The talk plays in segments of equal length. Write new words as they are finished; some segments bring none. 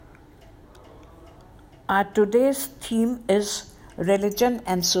Our today's theme is religion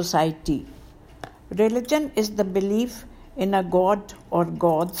and society. Religion is the belief in a god or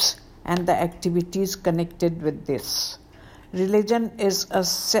gods and the activities connected with this. Religion is a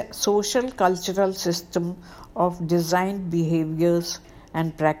social cultural system of designed behaviors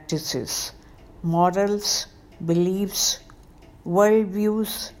and practices, morals, beliefs,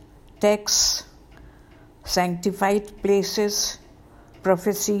 worldviews, texts, sanctified places,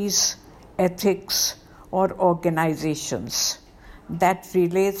 prophecies, ethics, or organizations that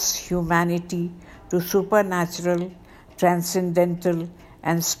relates humanity to supernatural, transcendental,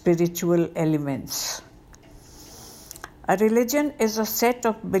 and spiritual elements. A religion is a set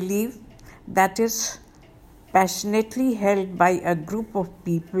of belief that is passionately held by a group of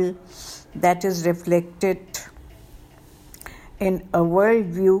people that is reflected in a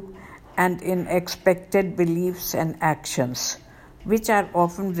worldview and in expected beliefs and actions, which are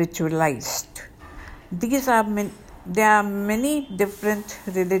often ritualized. There are many different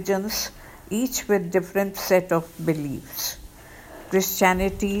religions, each with different set of beliefs.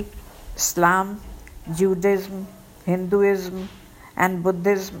 Christianity, Islam, Judaism, Hinduism, and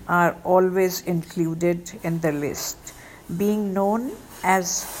Buddhism are always included in the list, being known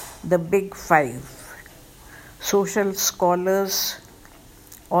as the Big Five. Social scholars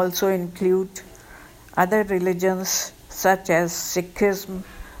also include other religions such as Sikhism,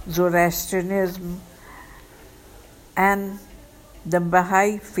 Zoroastrianism, and the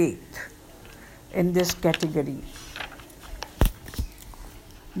Baha'i faith in this category.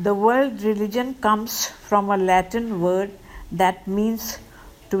 The word religion comes from a Latin word that means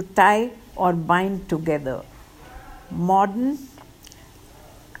to tie or bind together. Modern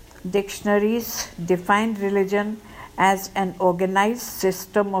dictionaries define religion as an organized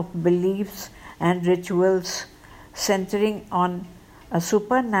system of beliefs and rituals centering on a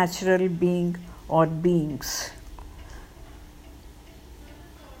supernatural being or beings.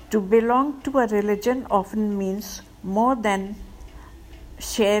 To belong to a religion often means more than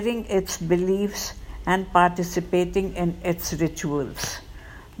sharing its beliefs and participating in its rituals.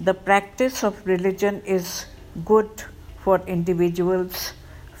 The practice of religion is good for individuals,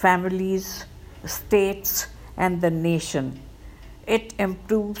 families, states, and the nation. It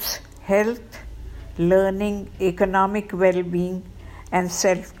improves health, learning, economic well-being, and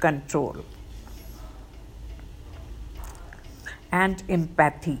self-control and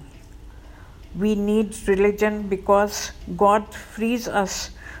empathy. We need religion because God frees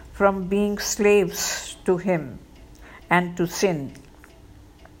us from being slaves to Him and to sin.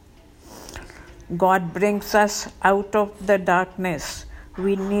 God brings us out of the darkness.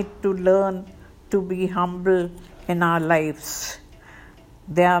 We need to learn to be humble in our lives.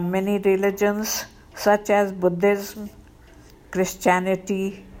 There are many religions such as Buddhism,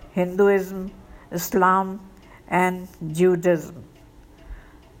 Christianity, Hinduism, Islam, and Judaism.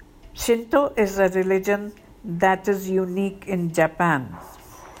 Shinto is a religion that is unique in Japan.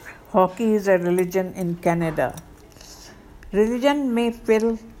 Hockey is a religion in Canada. Religion may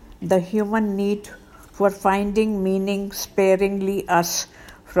fill the human need for finding meaning, sparingly us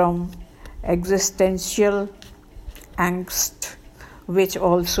from existential angst, which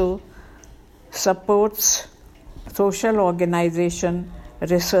also supports social organization.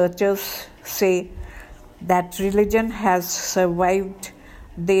 Researchers say that religion has survived,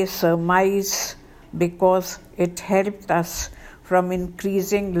 they surmise, because it helped us from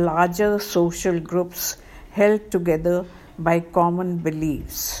increasing larger social groups held together by common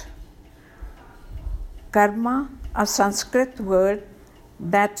beliefs. Karma, a Sanskrit word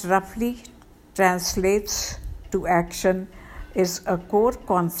that roughly translates to action, is a core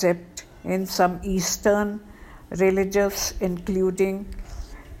concept in some Eastern religions, including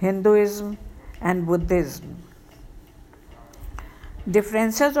Hinduism and Buddhism.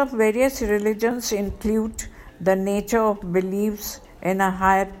 Differences of various religions include the nature of beliefs in a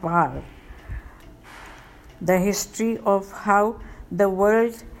higher power, the history of how the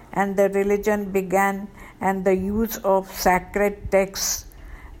world and the religion began, and the use of sacred texts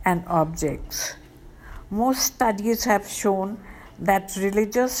and objects. Most studies have shown that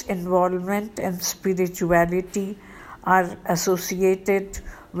religious involvement and spirituality are associated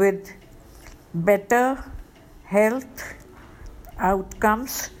with better health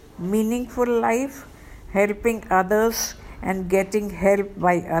outcomes, meaningful life, helping others and getting help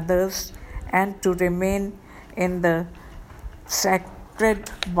by others, and to remain in the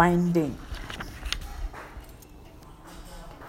sacred binding.